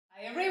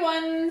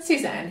everyone,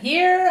 Suzanne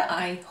here.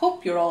 I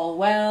hope you're all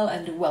well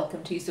and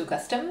welcome to Sew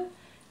Custom.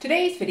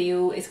 Today's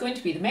video is going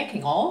to be the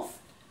making of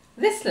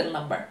this little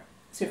number.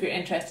 So if you're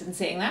interested in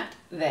seeing that,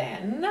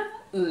 then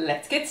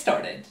let's get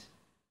started.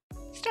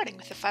 Starting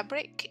with the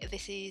fabric,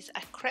 this is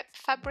a crepe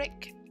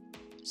fabric,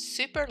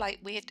 super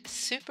lightweight,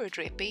 super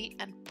drapey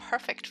and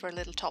perfect for a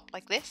little top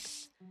like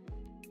this.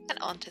 And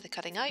onto the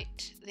cutting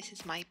out. This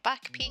is my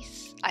back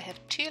piece. I have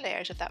two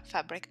layers of that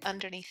fabric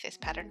underneath this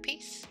pattern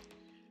piece.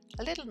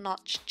 A little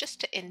notch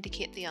just to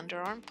indicate the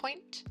underarm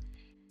point,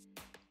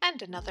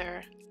 and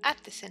another at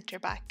the centre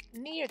back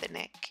near the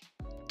neck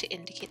to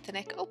indicate the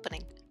neck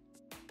opening.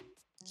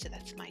 So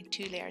that's my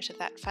two layers of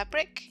that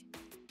fabric.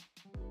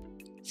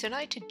 So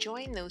now to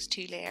join those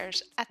two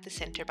layers at the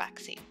centre back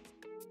seam.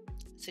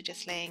 So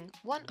just laying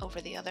one over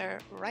the other,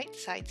 right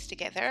sides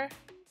together,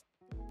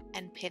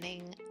 and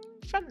pinning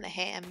from the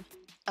hem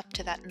up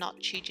to that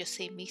notch you just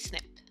see me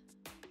snip,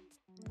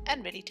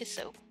 and ready to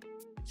sew.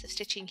 So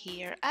stitching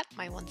here at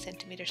my 1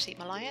 cm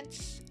seam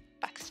allowance,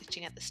 back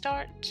stitching at the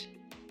start,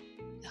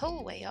 the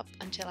whole way up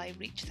until I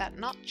reach that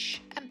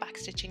notch, and back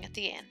stitching at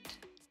the end.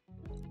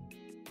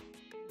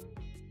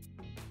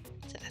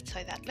 So that's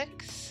how that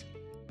looks.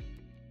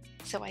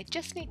 So I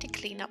just need to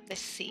clean up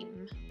this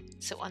seam.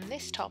 So on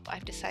this top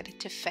I've decided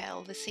to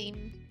fell the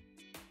seam.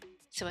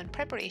 So in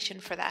preparation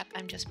for that,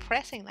 I'm just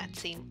pressing that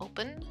seam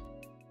open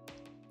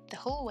the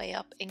whole way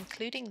up,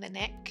 including the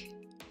neck.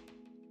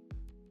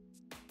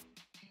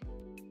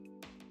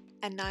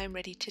 And now I'm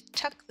ready to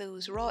tuck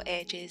those raw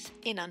edges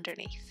in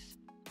underneath.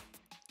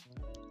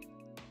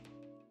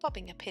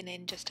 Bobbing a pin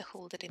in just to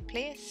hold it in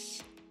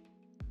place.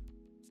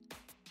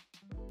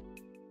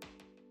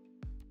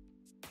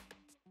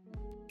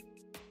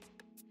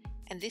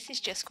 And this is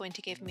just going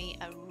to give me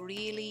a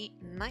really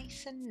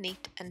nice and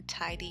neat and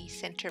tidy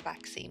centre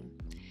back seam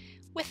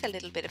with a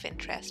little bit of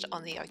interest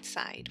on the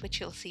outside, which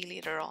you'll see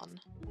later on.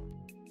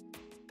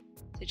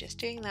 So just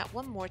doing that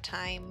one more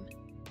time.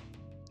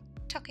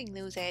 Tucking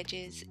those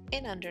edges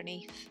in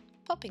underneath,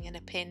 popping in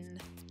a pin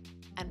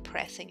and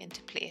pressing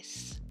into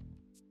place.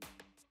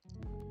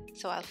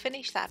 So I'll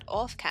finish that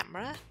off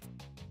camera,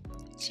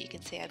 so you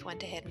can see I've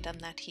went ahead and done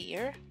that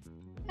here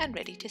and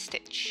ready to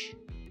stitch.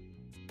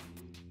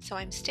 So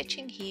I'm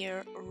stitching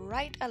here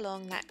right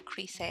along that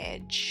crease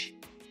edge.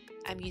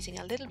 I'm using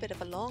a little bit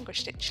of a longer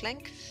stitch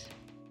length,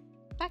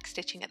 back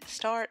stitching at the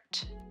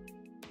start,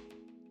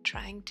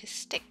 trying to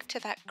stick to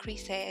that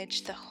crease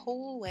edge the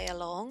whole way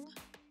along.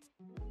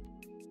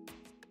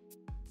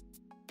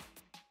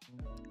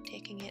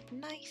 Taking it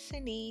nice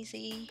and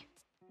easy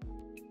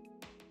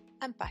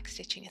and back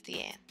stitching at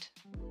the end.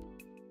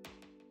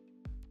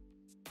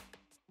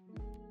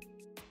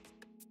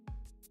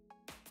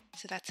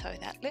 So that's how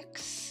that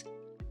looks.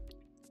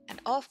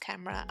 And off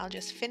camera I'll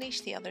just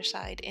finish the other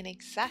side in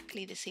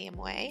exactly the same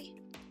way,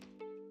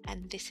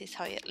 and this is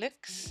how it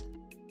looks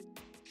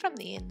from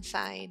the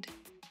inside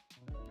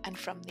and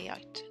from the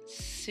out.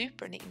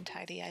 Super neat and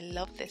tidy. I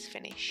love this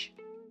finish.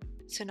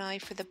 So now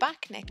for the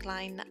back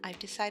neckline, I've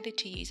decided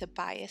to use a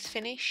bias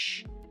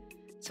finish.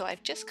 So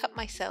I've just cut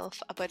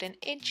myself about an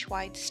inch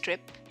wide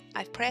strip.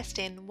 I've pressed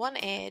in one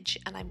edge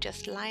and I'm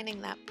just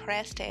lining that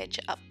pressed edge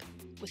up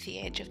with the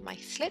edge of my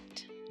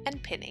slit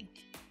and pinning.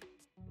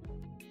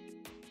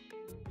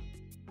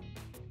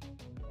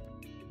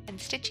 And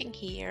stitching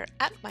here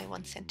at my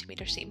 1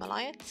 cm seam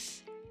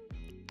allowance,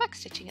 back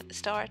stitching at the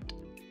start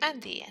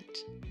and the end.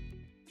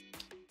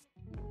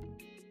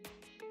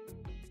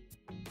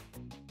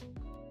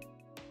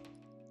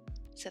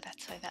 So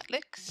that's how that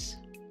looks.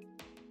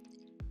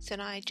 So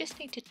now I just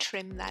need to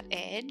trim that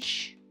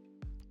edge.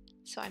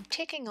 So I'm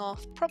taking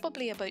off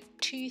probably about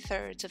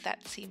 2/3 of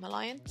that seam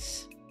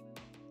allowance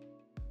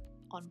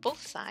on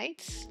both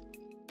sides.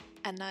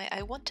 And now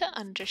I want to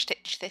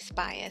understitch this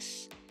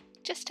bias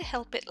just to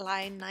help it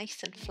lie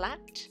nice and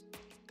flat.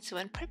 So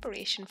in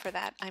preparation for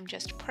that, I'm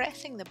just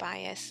pressing the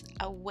bias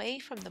away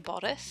from the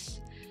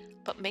bodice,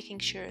 but making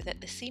sure that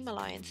the seam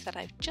allowance that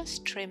I've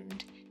just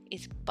trimmed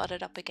is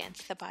butted up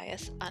against the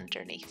bias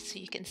underneath, so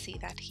you can see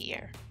that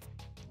here.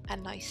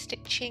 And now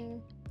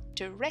stitching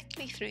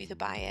directly through the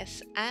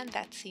bias and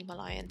that seam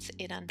allowance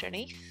in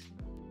underneath,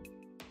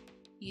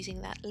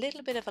 using that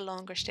little bit of a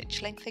longer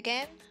stitch length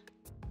again,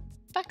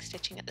 back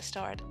stitching at the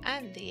start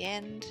and the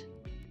end,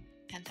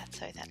 and that's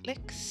how that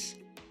looks.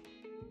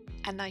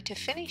 And now to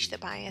finish the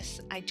bias,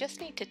 I just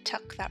need to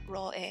tuck that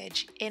raw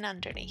edge in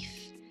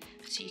underneath,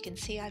 so you can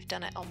see I've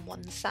done it on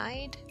one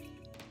side.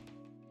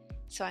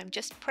 So I'm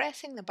just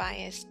pressing the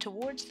bias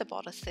towards the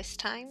bodice this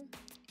time,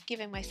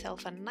 giving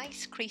myself a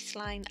nice crease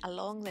line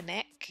along the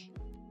neck,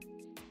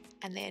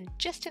 and then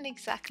just in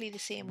exactly the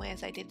same way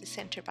as I did the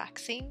centre back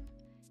seam,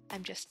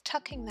 I'm just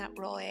tucking that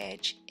raw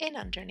edge in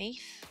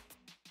underneath,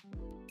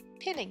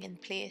 pinning in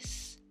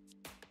place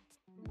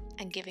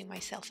and giving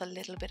myself a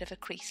little bit of a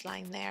crease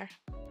line there.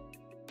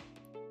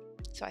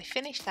 So I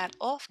finished that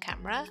off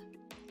camera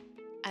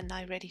and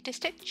now ready to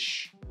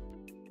stitch.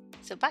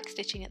 So back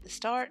stitching at the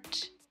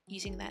start,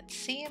 using that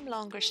same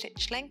longer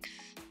stitch length,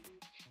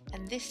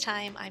 and this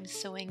time I'm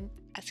sewing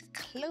as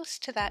close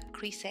to that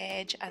crease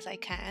edge as I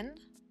can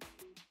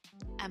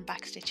and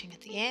backstitching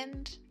at the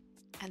end,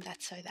 and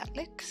that's how that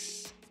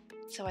looks.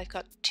 So I've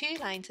got 2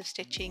 lines of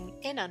stitching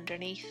in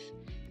underneath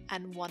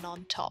and 1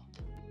 on top.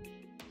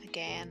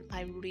 Again,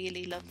 I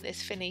really love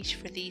this finish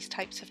for these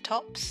types of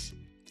tops.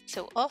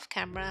 So off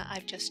camera,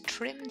 I've just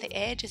trimmed the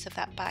edges of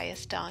that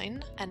bias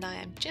down, and I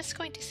am just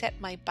going to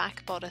set my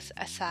back bodice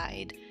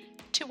aside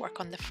to work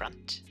on the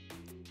front.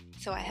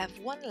 So I have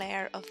 1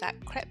 layer of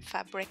that crepe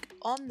fabric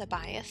on the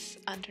bias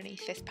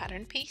underneath this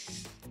pattern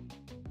piece.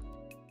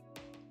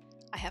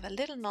 I have a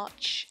little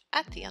notch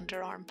at the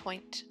underarm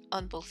point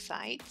on both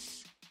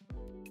sides.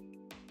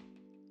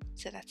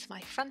 So that's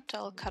my front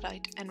all cut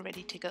out and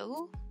ready to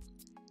go.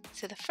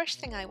 So the first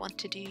thing I want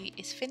to do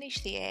is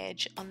finish the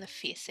edge on the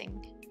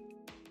facing.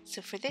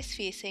 So for this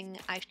facing,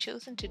 I've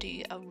chosen to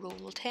do a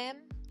rolled hem,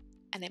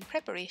 and in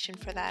preparation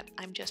for that,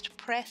 I'm just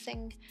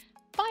pressing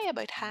by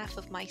about half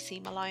of my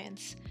seam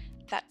allowance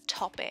that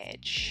top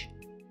edge.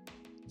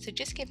 So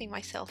just giving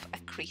myself a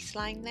crease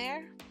line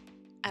there,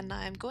 and now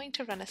I'm going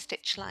to run a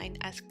stitch line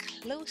as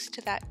close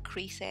to that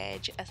crease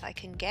edge as I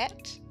can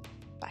get,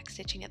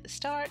 backstitching at the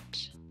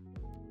start,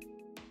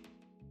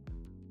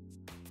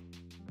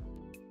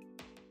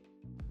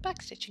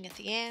 backstitching at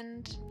the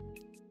end,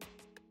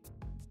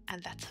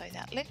 and that's how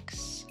that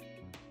looks.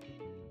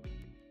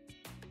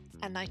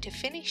 And now to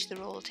finish the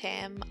rolled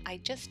hem, I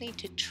just need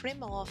to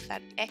trim off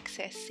that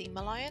excess seam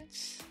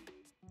allowance.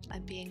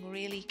 I'm being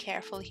really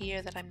careful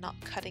here that I'm not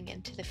cutting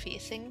into the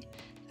facing,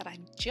 that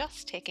I'm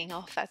just taking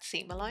off that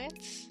seam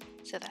allowance.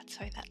 So that's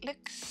how that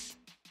looks.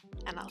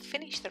 And I'll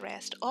finish the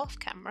rest off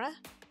camera.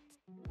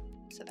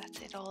 So that's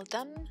it all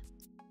done.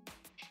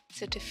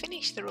 So to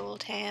finish the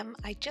rolled hem,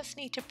 I just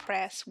need to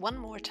press 1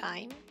 more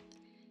time,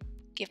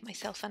 give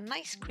myself a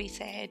nice crease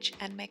edge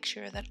and make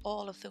sure that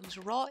all of those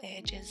raw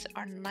edges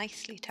are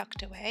nicely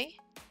tucked away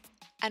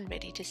and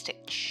ready to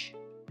stitch.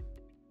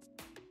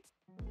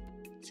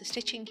 So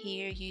stitching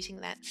here using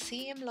that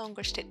same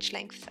longer stitch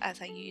length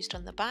as I used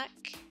on the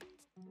back,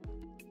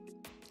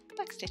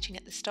 backstitching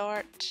at the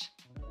start,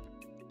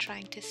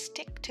 trying to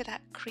stick to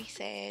that crease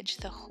edge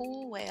the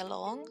whole way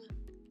along,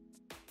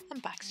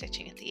 and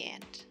backstitching at the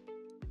end.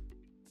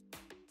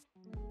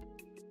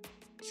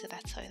 So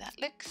that's how that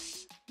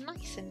looks,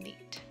 nice and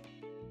neat.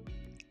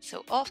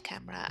 So off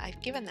camera,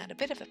 I've given that a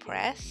bit of a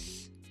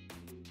press,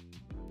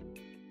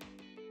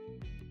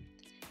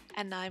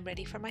 and now I'm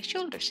ready for my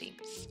shoulder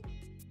seams.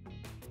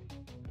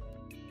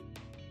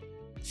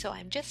 So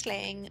I'm just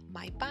laying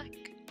my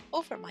back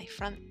over my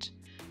front,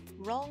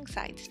 wrong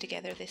sides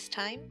together this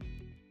time.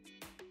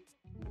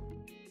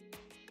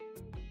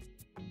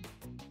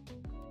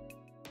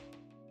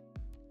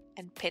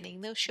 And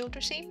pinning those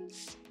shoulder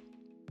seams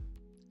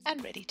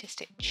and ready to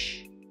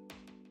stitch.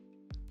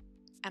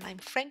 And I'm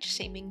French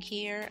seaming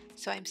here,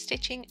 so I'm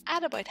stitching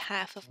at about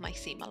half of my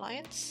seam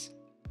allowance,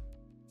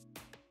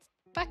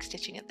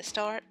 backstitching at the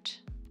start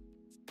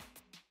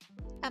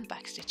and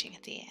backstitching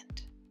at the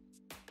end.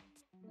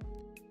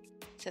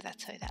 So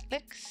that's how that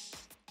looks.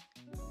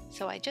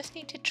 So I just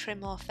need to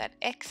trim off that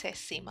excess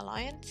seam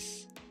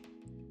allowance,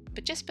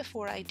 but just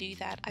before I do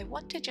that, I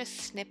want to just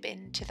snip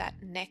into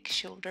that neck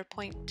shoulder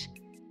point,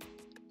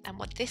 and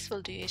what this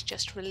will do is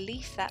just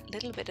release that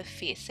little bit of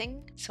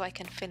facing so I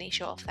can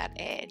finish off that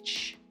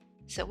edge.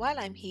 So while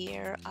I'm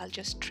here, I'll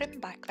just trim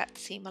back that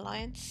seam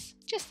allowance,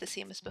 just the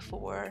same as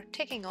before,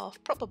 taking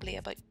off probably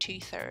about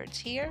 2/3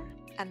 here.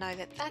 And now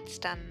that that's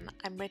done,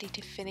 I'm ready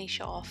to finish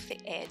off the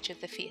edge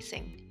of the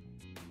facing.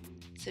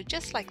 So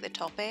just like the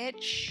top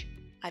edge,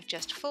 I've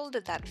just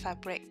folded that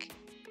fabric,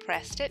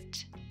 pressed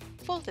it,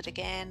 folded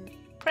again,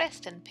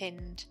 pressed and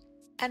pinned,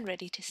 and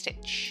ready to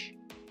stitch.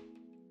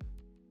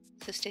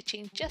 So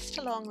stitching just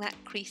along that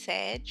crease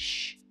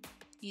edge,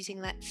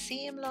 using that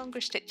same longer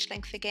stitch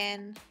length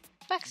again,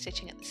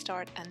 backstitching at the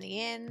start and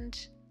the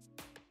end.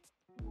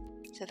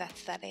 So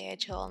that's that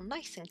edge all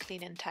nice and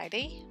clean and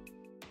tidy.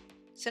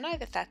 So now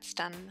that that's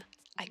done,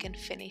 I can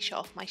finish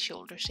off my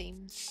shoulder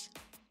seams.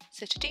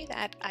 So to do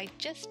that, I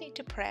just need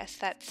to press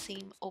that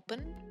seam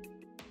open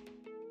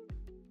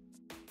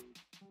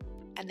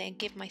and then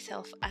give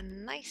myself a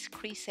nice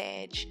crease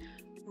edge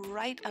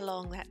right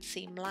along that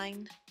seam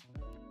line.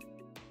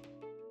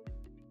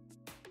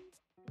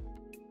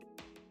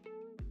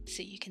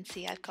 So you can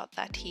see I've got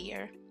that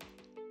here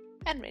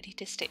and ready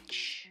to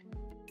stitch.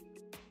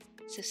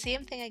 So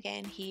same thing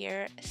again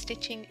here,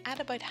 stitching at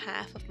about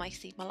half of my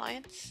seam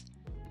allowance,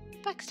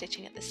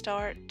 backstitching at the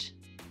start,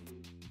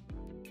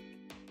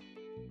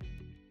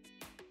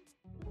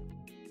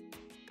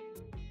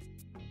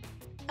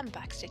 and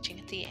backstitching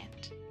at the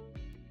end.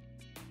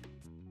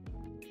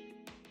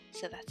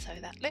 So that's how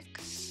that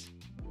looks.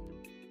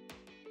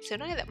 So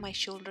now that my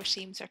shoulder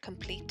seams are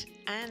complete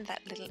and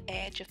that little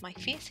edge of my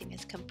facing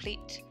is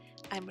complete,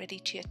 I'm ready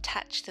to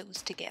attach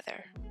those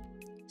together.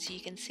 So you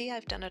can see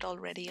I've done it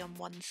already on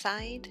one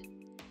side.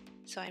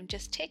 So I'm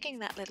just taking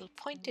that little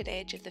pointed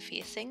edge of the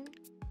facing,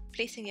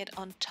 placing it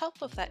on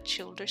top of that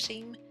shoulder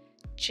seam,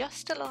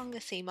 just along the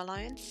seam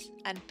allowance,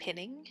 and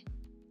pinning,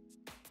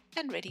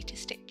 and ready to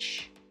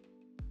stitch.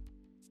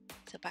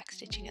 So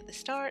backstitching at the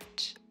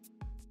start,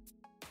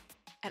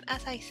 and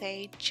as I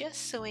say,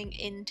 just sewing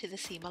into the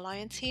seam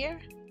allowance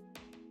here,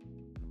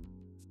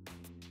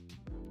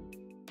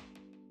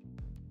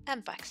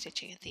 and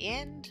backstitching at the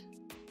end.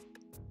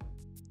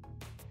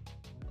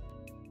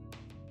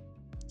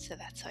 So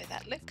that's how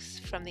that looks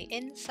from the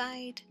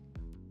inside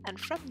and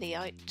from the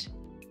out.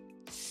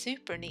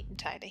 Super neat and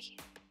tidy.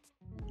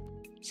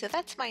 So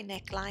that's my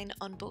neckline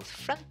on both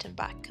front and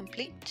back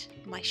complete.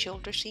 My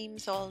shoulder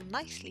seams all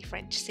nicely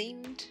French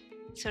seamed.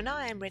 So now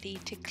I'm ready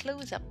to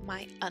close up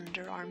my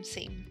underarm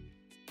seam.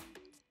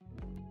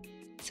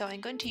 So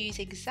I'm going to use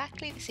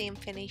exactly the same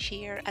finish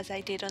here as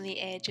I did on the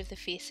edge of the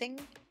facing.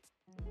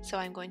 So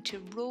I'm going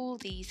to roll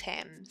these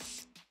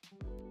hems.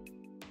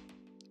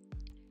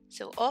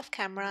 So off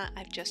camera,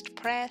 I've just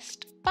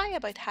pressed by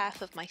about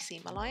half of my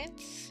seam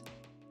allowance.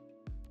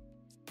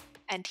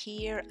 And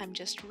here I'm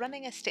just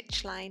running a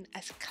stitch line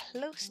as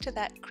close to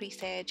that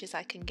crease edge as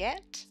I can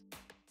get,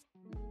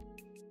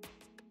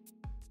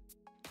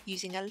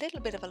 using a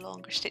little bit of a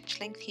longer stitch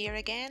length here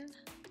again,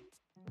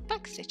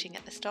 backstitching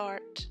at the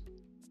start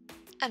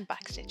and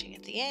backstitching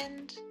at the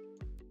end.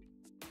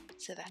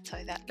 So that's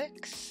how that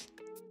looks.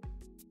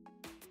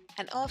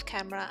 And off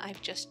camera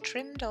I've just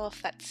trimmed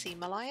off that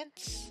seam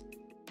allowance,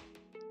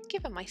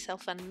 given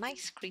myself a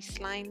nice crease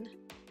line,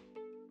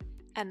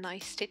 and now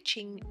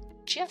stitching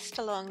just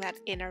along that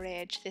inner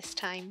edge this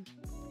time.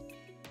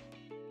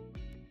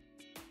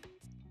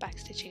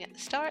 Backstitching at the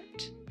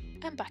start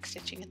and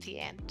backstitching at the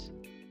end.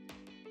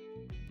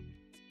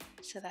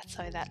 So that's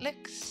how that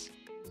looks.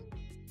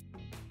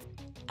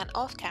 And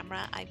off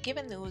camera I've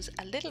given those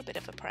a little bit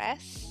of a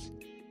press.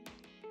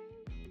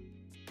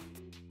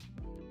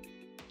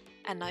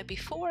 And now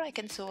before I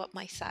can sew up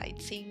my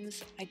side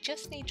seams, I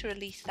just need to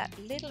release that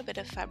little bit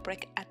of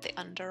fabric at the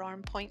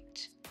underarm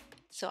point.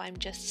 So I'm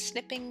just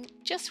snipping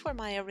just where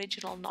my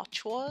original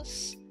notch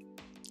was.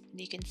 And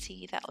you can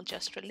see that'll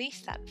just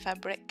release that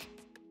fabric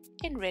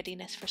in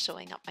readiness for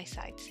sewing up my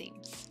side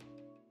seams.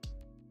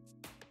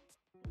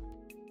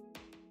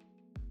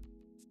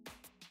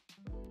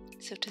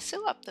 So to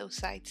sew up those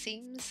side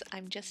seams,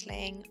 I'm just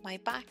laying my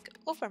back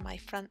over my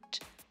front,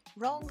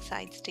 wrong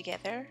sides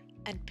together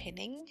and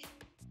pinning.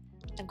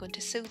 I'm going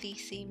to sew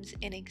these seams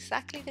in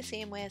exactly the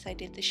same way as I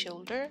did the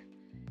shoulder.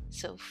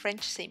 So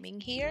French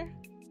seaming here.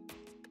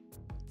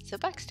 So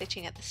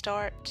backstitching at the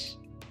start,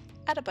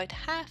 at about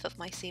half of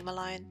my seam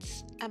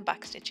allowance, and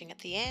backstitching at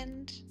the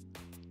end.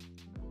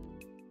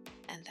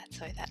 And that's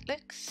how that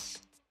looks.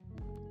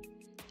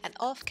 And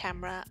off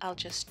camera, I'll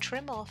just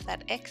trim off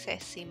that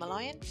excess seam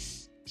allowance.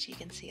 So you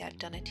can see I've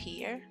done it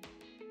here.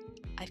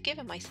 I've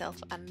given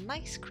myself a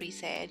nice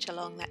crease edge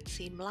along that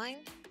seam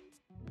line.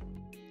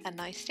 And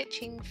now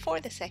stitching for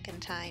the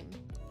second time,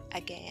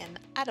 again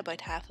at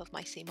about half of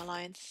my seam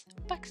allowance,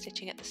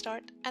 backstitching at the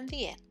start and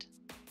the end.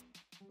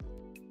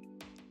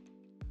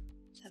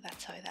 So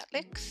that's how that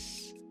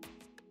looks.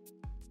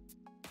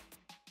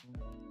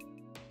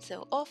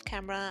 So off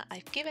camera,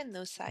 I've given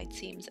those side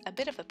seams a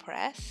bit of a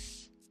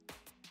press,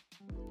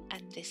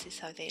 and this is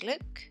how they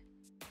look.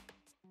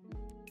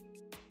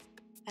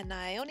 And now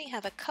I only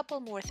have a couple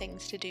more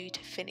things to do to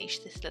finish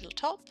this little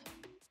top.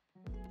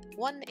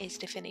 One is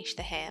to finish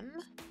the hem.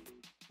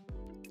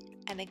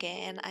 And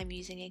again, I'm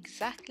using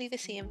exactly the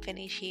same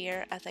finish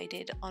here as I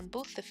did on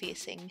both the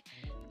facing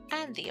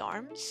and the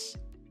arms.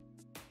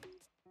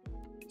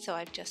 So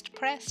I've just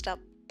pressed up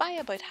by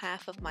about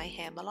half of my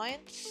hem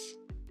allowance.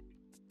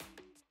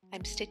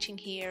 I'm stitching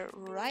here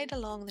right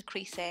along the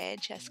crease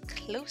edge as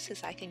close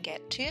as I can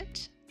get to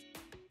it.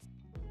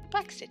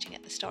 Backstitching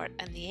at the start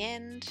and the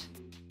end.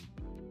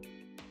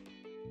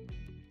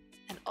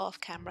 And off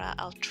camera,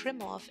 I'll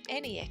trim off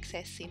any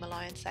excess seam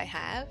allowance I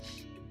have.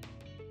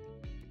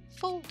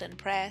 Fold and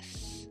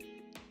press,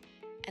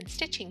 and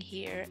stitching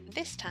here,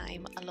 this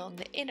time along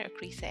the inner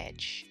crease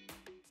edge.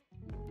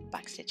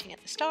 Backstitching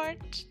at the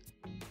start,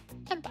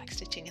 and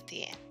backstitching at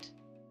the end.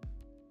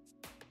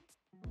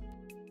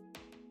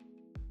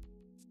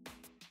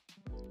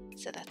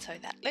 So that's how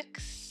that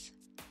looks.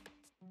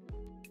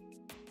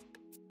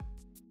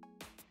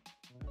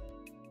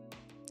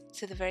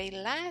 So the very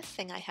last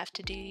thing I have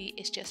to do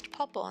is just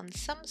pop on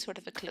some sort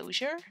of a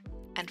closure.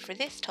 And for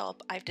this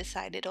top, I've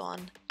decided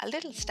on a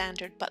little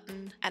standard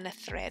button and a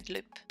thread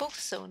loop, both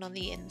sewn on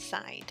the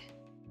inside.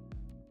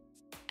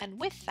 And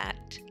with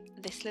that,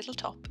 this little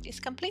top is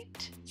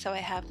complete. So I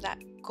have that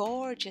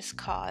gorgeous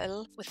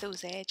cowl with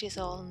those edges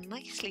all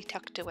nicely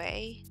tucked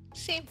away.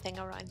 Same thing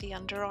around the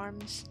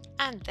underarms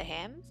and the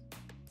hem.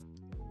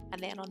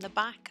 And then on the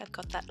back, I've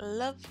got that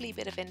lovely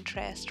bit of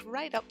interest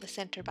right up the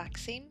centre back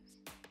seam.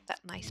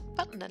 That nice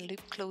button and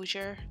loop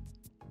closure.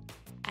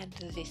 And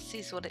this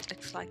is what it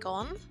looks like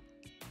on.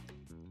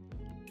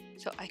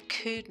 So I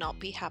could not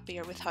be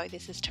happier with how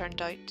this has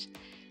turned out.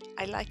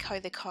 I like how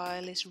the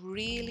cowl is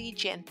really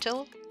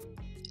gentle.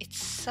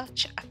 It's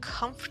such a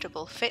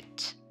comfortable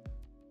fit.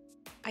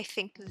 I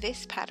think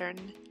this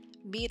pattern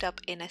made up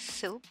in a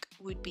silk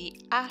would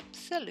be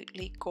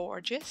absolutely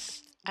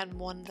gorgeous and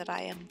one that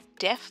I am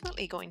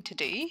definitely going to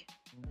do.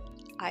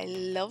 I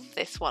love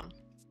this one.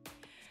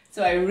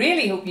 So I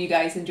really hope you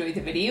guys enjoyed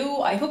the video.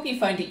 I hope you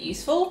found it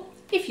useful.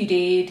 If you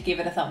did, give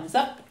it a thumbs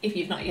up. If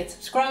you've not yet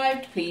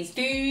subscribed, please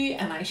do,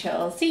 and I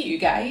shall see you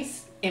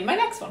guys in my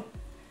next one.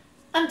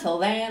 Until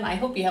then, I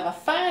hope you have a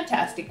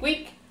fantastic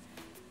week.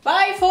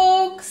 Bye,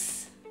 folks!